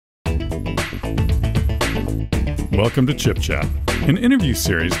Welcome to Chip Chat, an interview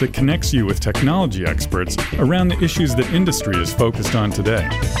series that connects you with technology experts around the issues that industry is focused on today.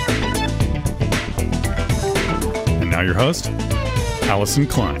 And now your host, Allison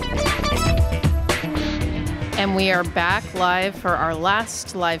Klein. And we are back live for our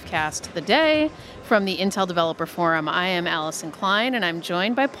last live cast of the day from the Intel Developer Forum. I am Allison Klein, and I'm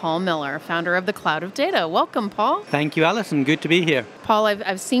joined by Paul Miller, founder of the Cloud of Data. Welcome, Paul. Thank you, Allison. Good to be here. Paul,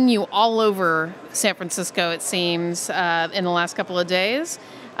 I've seen you all over San Francisco, it seems, in the last couple of days.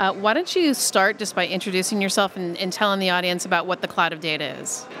 Why don't you start just by introducing yourself and telling the audience about what the Cloud of Data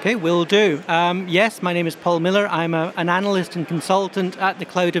is? Okay, will do. Yes, my name is Paul Miller. I'm an analyst and consultant at the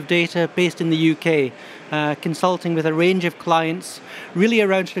Cloud of Data based in the UK, consulting with a range of clients, really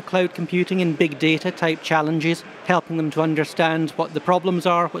around sort of cloud computing and big data type challenges, helping them to understand what the problems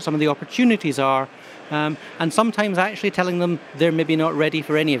are, what some of the opportunities are, and sometimes actually telling them they're maybe not ready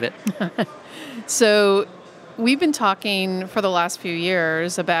for any of it. So we've been talking for the last few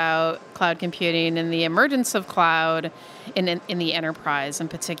years about cloud computing and the emergence of cloud in the enterprise in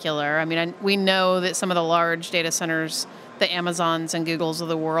particular. I mean, we know that some of the large data centers, the Amazons and Googles of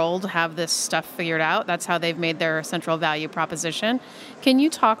the world, have this stuff figured out. That's how they've made their central value proposition. Can you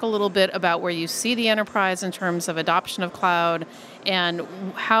talk a little bit about where you see the enterprise in terms of adoption of cloud and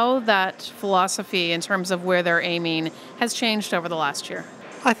how that philosophy in terms of where they're aiming has changed over the last year?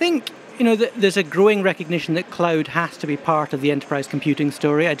 I think there's a growing recognition that cloud has to be part of the enterprise computing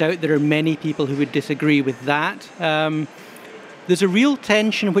story. I doubt there are many people who would disagree with that. There's a real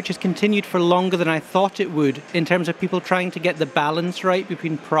tension which has continued for longer than I thought it would in terms of people trying to get the balance right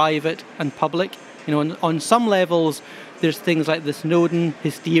between private and public. On some levels, there's things like the Snowden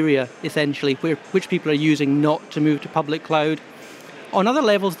hysteria, essentially, which people are using not to move to public cloud. On other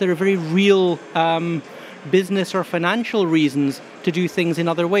levels, there are very real business or financial reasons to do things in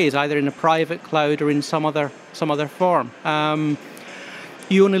other ways, either in a private cloud or in some other form.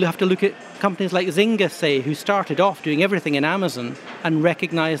 You only have to look at companies like Zynga, say, who started off doing everything in Amazon and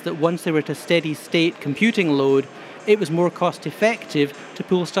recognized that once they were at a steady state computing load, it was more cost effective to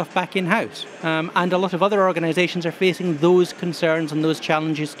pull stuff back in-house. And a lot of other organizations are facing those concerns and those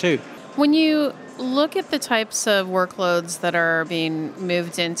challenges too. When you look at the types of workloads that are being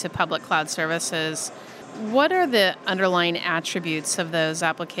moved into public cloud services, what are the underlying attributes of those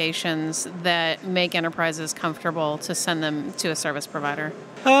applications that make enterprises comfortable to send them to a service provider?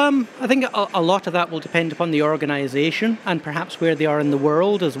 I think a lot of that will depend upon the organization and perhaps where they are in the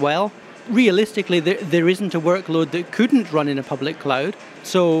world as well. Realistically, there isn't a workload that couldn't run in a public cloud.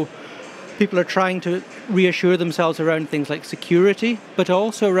 So people are trying to reassure themselves around things like security, but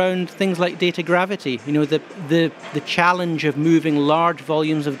also around things like data gravity. The challenge of moving large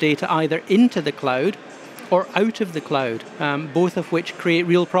volumes of data either into the cloud or out of the cloud, both of which create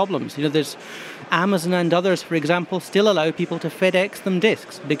real problems. There's Amazon and others, for example, still allow people to FedEx them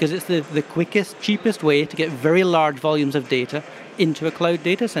disks because it's the quickest, cheapest way to get very large volumes of data into a cloud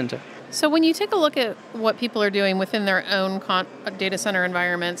data center. So when you take a look at what people are doing within their own data center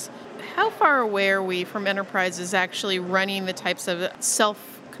environments, how far away are we from enterprises actually running the types of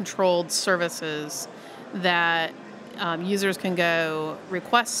self-controlled services that users can go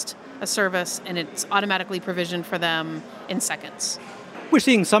request a service and it's automatically provisioned for them in seconds? We're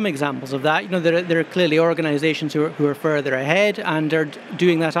seeing some examples of that. There are clearly organizations who are further ahead and are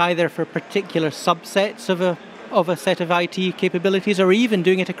doing that either for particular subsets of a set of IT capabilities or even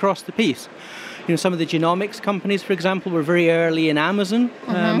doing it across the piece. Some of the genomics companies, for example, were very early in Amazon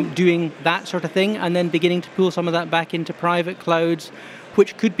doing that sort of thing and then beginning to pull some of that back into private clouds,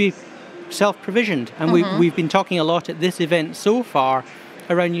 which could be self-provisioned. And we've been talking a lot at this event so far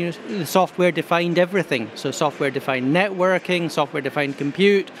around the software-defined everything. So software-defined networking, software-defined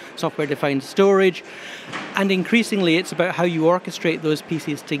compute, software-defined storage. And increasingly, it's about how you orchestrate those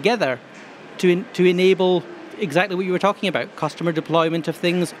pieces together to enable exactly what you were talking about, customer deployment of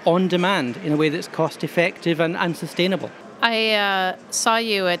things on demand in a way that's cost-effective and sustainable. I saw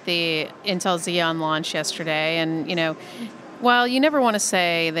you at the Intel Xeon launch yesterday, and while you never want to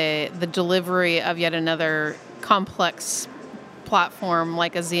say the delivery of yet another complex platform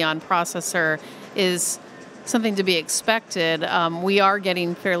like a Xeon processor is something to be expected, we are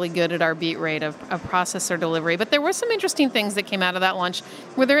getting fairly good at our beat rate of processor delivery. But there were some interesting things that came out of that launch.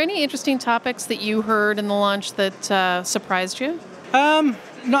 Were there any interesting topics that you heard in the launch that surprised you?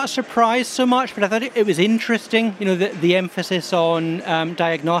 Not surprised so much, but I thought it was interesting, the emphasis on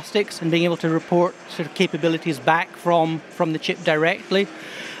diagnostics and being able to report sort of capabilities back from the chip directly,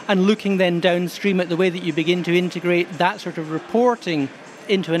 and looking then downstream at the way that you begin to integrate that sort of reporting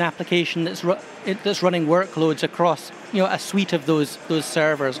into an application that's running workloads across a suite of those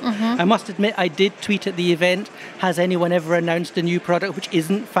servers. I must admit, I did tweet at the event, has anyone ever announced a new product which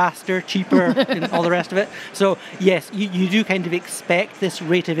isn't faster, cheaper, and all the rest of it? So yes, you do kind of expect this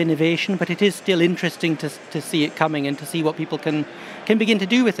rate of innovation, but it is still interesting to see it coming and to see what people can begin to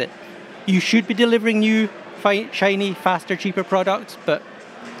do with it. You should be delivering new, shiny, faster, cheaper products, but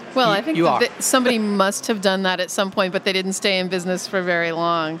well, I think that somebody must have done that at some point, but they didn't stay in business for very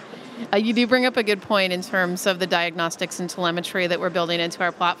long. You do bring up a good point in terms of the diagnostics and telemetry that we're building into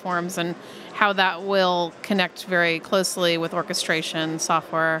our platforms and how that will connect very closely with orchestration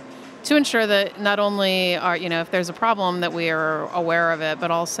software to ensure that not only are, if there's a problem that we are aware of it,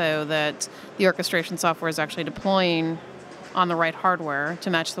 but also that the orchestration software is actually deploying on the right hardware to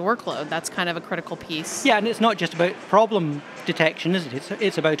match the workload. That's kind of a critical piece. Yeah, and it's not just about problem detection, is it?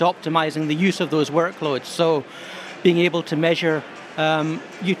 It's about optimizing the use of those workloads. So being able to measure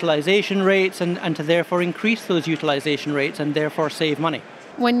utilization rates and to therefore increase those utilization rates and therefore save money.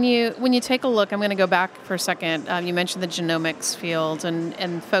 When you take a look, I'm going to go back for a second. You mentioned the genomics field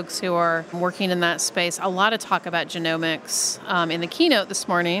and folks who are working in that space. A lot of talk about genomics in the keynote this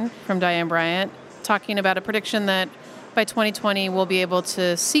morning from Diane Bryant, talking about a prediction that by 2020 we'll be able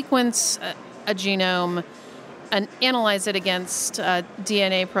to sequence a genome and analyze it against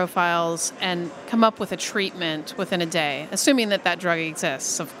DNA profiles and come up with a treatment within a day, assuming that drug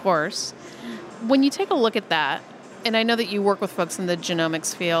exists, of course. When you take a look at that, and I know that you work with folks in the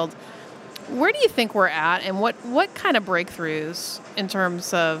genomics field, where do you think we're at, and what kind of breakthroughs in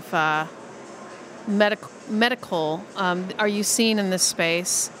terms of medical are you seeing in this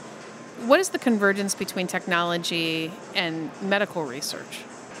space? What is the convergence between technology and medical research?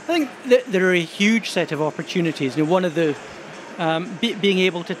 I think there are a huge set of opportunities. One of the being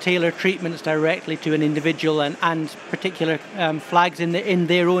able to tailor treatments directly to an individual and particular flags in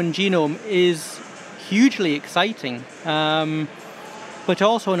their own genome is hugely exciting. But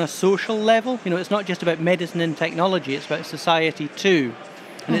also on a social level, it's not just about medicine and technology; it's about society too,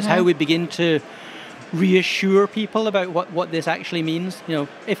 and it's how we begin to reassure people about what this actually means.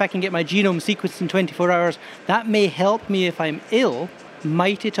 If I can get my genome sequenced in 24 hours, that may help me if I'm ill.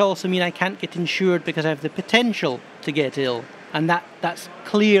 Might it also mean I can't get insured because I have the potential to get ill? And that's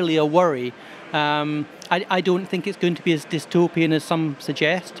clearly a worry. I don't think it's going to be as dystopian as some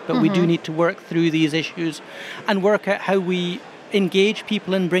suggest, but we do need to work through these issues and work out how we engage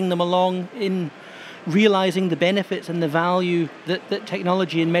people and bring them along in realizing the benefits and the value that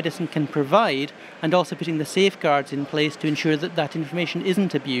technology and medicine can provide, and also putting the safeguards in place to ensure that information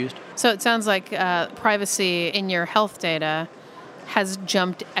isn't abused. So it sounds like privacy in your health data has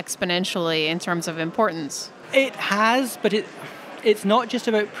jumped exponentially in terms of importance. It has, but it's not just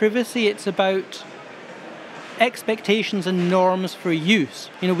about privacy, it's about expectations and norms for use.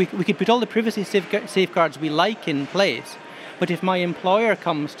 We could put all the privacy safeguards we like in place, but if my employer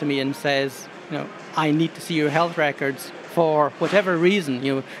comes to me and says, I need to see your health records for whatever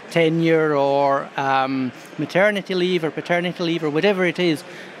reason, tenure or maternity leave or paternity leave or whatever it is,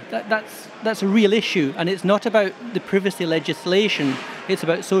 that's a real issue. And it's not about the privacy legislation, it's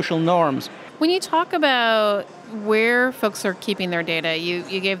about social norms. When you talk about where folks are keeping their data,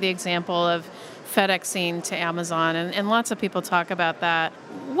 you gave the example of FedExing to Amazon, and lots of people talk about that.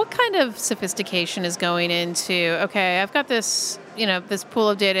 What kind of sophistication is going into, okay, I've got this, this pool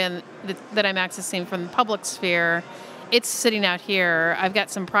of data that I'm accessing from the public sphere. It's sitting out here. I've got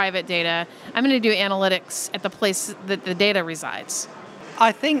some private data. I'm going to do analytics at the place that the data resides.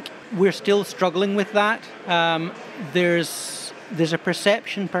 I think we're still struggling with that. There's a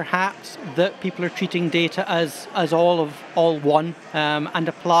perception, perhaps, that people are treating data as all one, and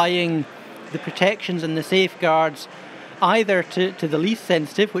applying the protections and the safeguards either to the least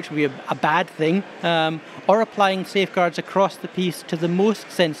sensitive, which would be a bad thing, or applying safeguards across the piece to the most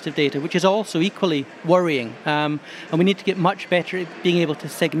sensitive data, which is also equally worrying. And we need to get much better at being able to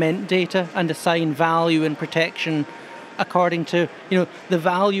segment data and assign value and protection according to the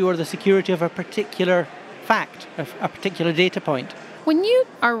value or the security of a particular fact, a particular data point. When you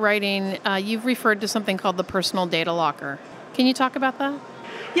are writing, you've referred to something called the personal data locker. Can you talk about that?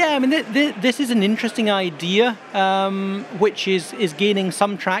 Yeah, I mean, this is an interesting idea, which is gaining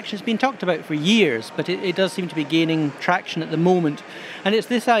some traction. It's been talked about for years, but it does seem to be gaining traction at the moment. And it's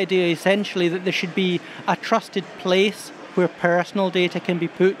this idea, essentially, that there should be a trusted place where personal data can be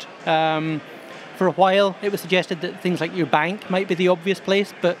put. For a while, it was suggested that things like your bank might be the obvious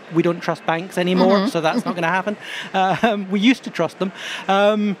place, but we don't trust banks anymore, so that's not going to happen. We used to trust them.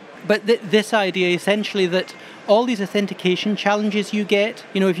 But this idea, essentially, that all these authentication challenges you get,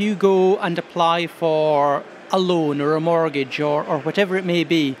 if you go and apply for a loan or a mortgage or whatever it may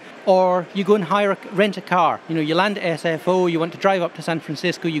be. Or you go and rent a car. You land at SFO, you want to drive up to San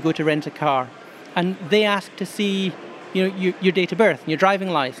Francisco, you go to rent a car. And they ask to see your date of birth and your driving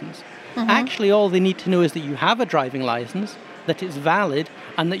license. Actually, all they need to know is that you have a driving license, that it's valid,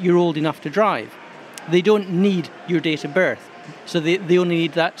 and that you're old enough to drive. They don't need your date of birth. So they only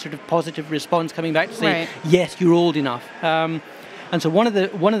need that sort of positive response coming back to say, yes, you're old enough. And so one of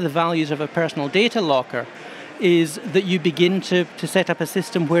the values of a personal data locker is that you begin to set up a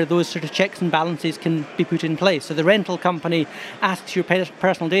system where those sort of checks and balances can be put in place. So the rental company asks your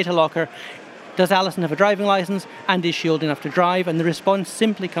personal data locker, does Alison have a driving license and is she old enough to drive? And the response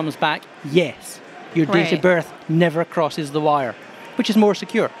simply comes back, yes. Your date of birth never crosses the wire, which is more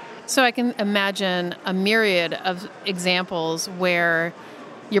secure. So I can imagine a myriad of examples where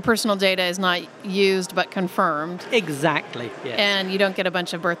your personal data is not used but confirmed. Exactly, yes. And you don't get a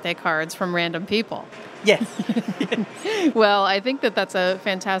bunch of birthday cards from random people. Yes. Well, I think that's a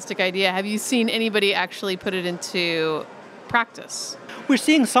fantastic idea. Have you seen anybody actually put it into practice? We're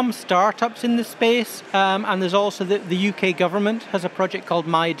seeing some startups in this space, and there's also the UK government has a project called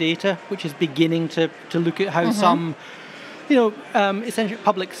My Data, which is beginning to look at how some, essentially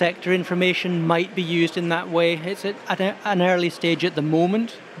public sector information might be used in that way. It's at an early stage at the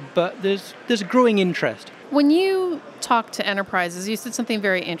moment, but there's a growing interest. When you talk to enterprises, you said something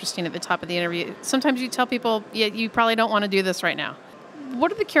very interesting at the top of the interview. Sometimes you tell people, yeah, you probably don't want to do this right now.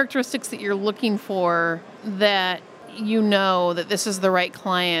 What are the characteristics that you're looking for that you know that this is the right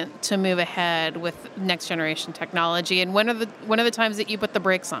client to move ahead with next generation technology? And when are the times that you put the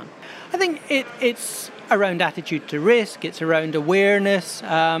brakes on? I think it's around attitude to risk. It's around awareness,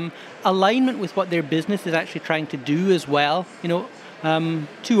 alignment with what their business is actually trying to do as well.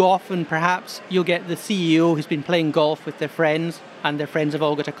 Too often, perhaps, you'll get the CEO who's been playing golf with their friends, and their friends have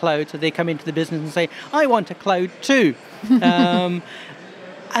all got a cloud, so they come into the business and say, I want a cloud too.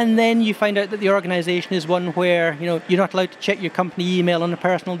 And then you find out that the organization is one where, you're not allowed to check your company email on a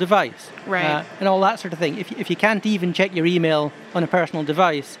personal device. Right. And all that sort of thing. If you can't even check your email on a personal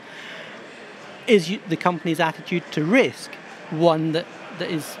device, is the company's attitude to risk one that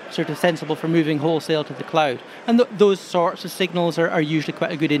is sort of sensible for moving wholesale to the cloud? And those sorts of signals are usually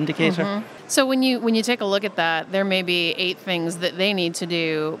quite a good indicator. So when you take a look at that, there may be 8 things that they need to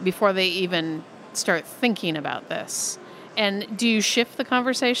do before they even start thinking about this. And do you shift the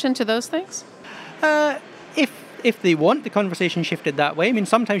conversation to those things? If they want the conversation shifted that way, I mean,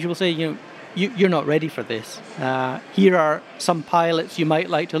 sometimes you will say, you're not ready for this. Here are some pilots you might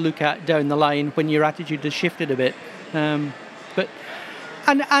like to look at down the line when your attitude has shifted a bit.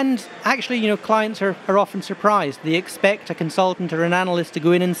 And actually, clients are often surprised. They expect a consultant or an analyst to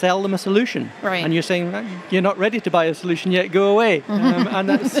go in and sell them a solution. Right. And you're saying, you're not ready to buy a solution yet, go away. And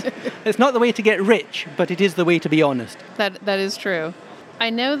it's not the way to get rich, but it is the way to be honest. That is true.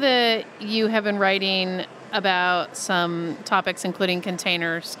 I know that you have been writing about some topics, including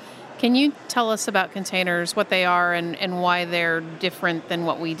containers. Can you tell us about containers, what they are, and why they're different than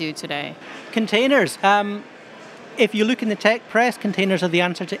what we do today? Containers. If you look in the tech press, containers are the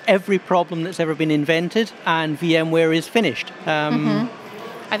answer to every problem that's ever been invented, and VMware is finished.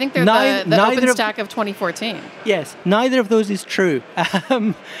 I think they're the OpenStack of 2014. Yes, neither of those is true.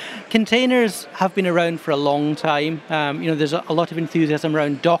 Containers have been around for a long time. There's a lot of enthusiasm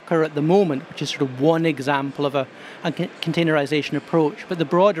around Docker at the moment, which is sort of one example of a containerization approach. But the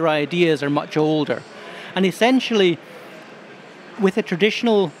broader ideas are much older. And essentially, with a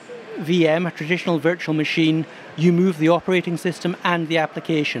traditional VM, a traditional virtual machine, you move the operating system and the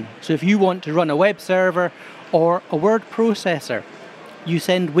application. So if you want to run a web server or a word processor, you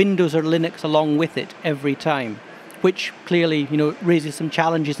send Windows or Linux along with it every time, which clearly, raises some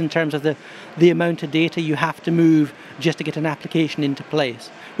challenges in terms of the amount of data you have to move just to get an application into place.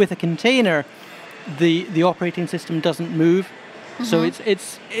 With a container, the operating system doesn't move, so it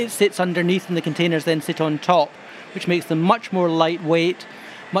sits underneath, and the containers then sit on top, which makes them much more lightweight,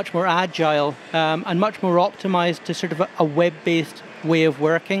 much more agile, and much more optimized to sort of a web-based way of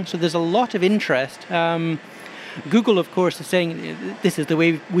working. So there's a lot of interest. Google, of course, is saying this is the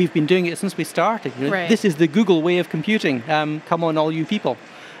way we've been doing it since we started. Right. This is the Google way of computing. Come on, all you people.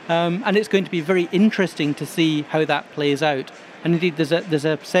 And it's going to be very interesting to see how that plays out. And indeed, there's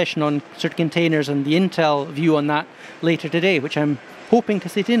a session on sort of containers and the Intel view on that later today, which I'm hoping to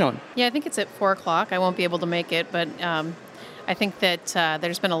sit in on. Yeah, I think it's at 4 o'clock. I won't be able to make it, but I think that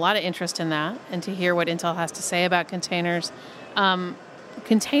there's been a lot of interest in that, and to hear what Intel has to say about containers.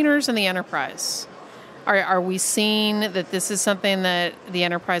 Containers in the enterprise. Are we seeing that this is something that the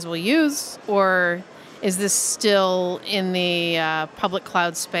enterprise will use, or is this still in the public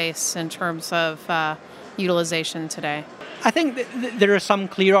cloud space in terms of utilization today? I think there are some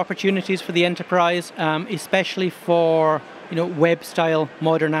clear opportunities for the enterprise, especially for web-style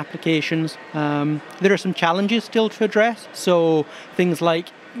modern applications. There are some challenges still to address. So things like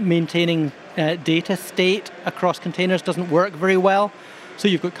maintaining data state across containers doesn't work very well. So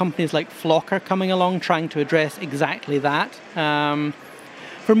you've got companies like Flocker coming along trying to address exactly that.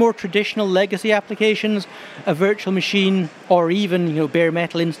 For more traditional legacy applications, a virtual machine or even bare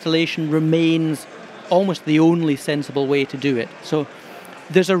metal installation remains almost the only sensible way to do it. So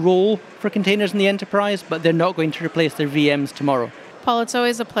there's a role for containers in the enterprise, but they're not going to replace their VMs tomorrow. Paul, it's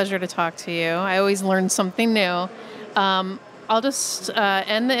always a pleasure to talk to you. I always learn something new. I'll just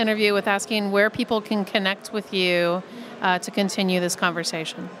end the interview with asking where people can connect with you to continue this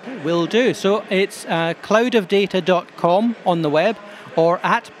conversation. Will do. So it's cloudofdata.com on the web or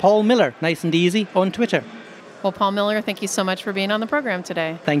at Paul Miller, nice and easy, on Twitter. Well, Paul Miller, thank you so much for being on the program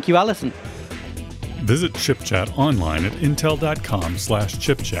today. Thank you, Alison. Visit ChipChat online at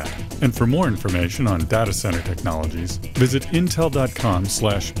intel.com/chipchat. And for more information on data center technologies, visit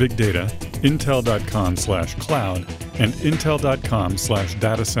intel.com/bigdata, intel.com/cloud, and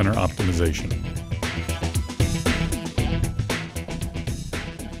intel.com/datacenter optimization.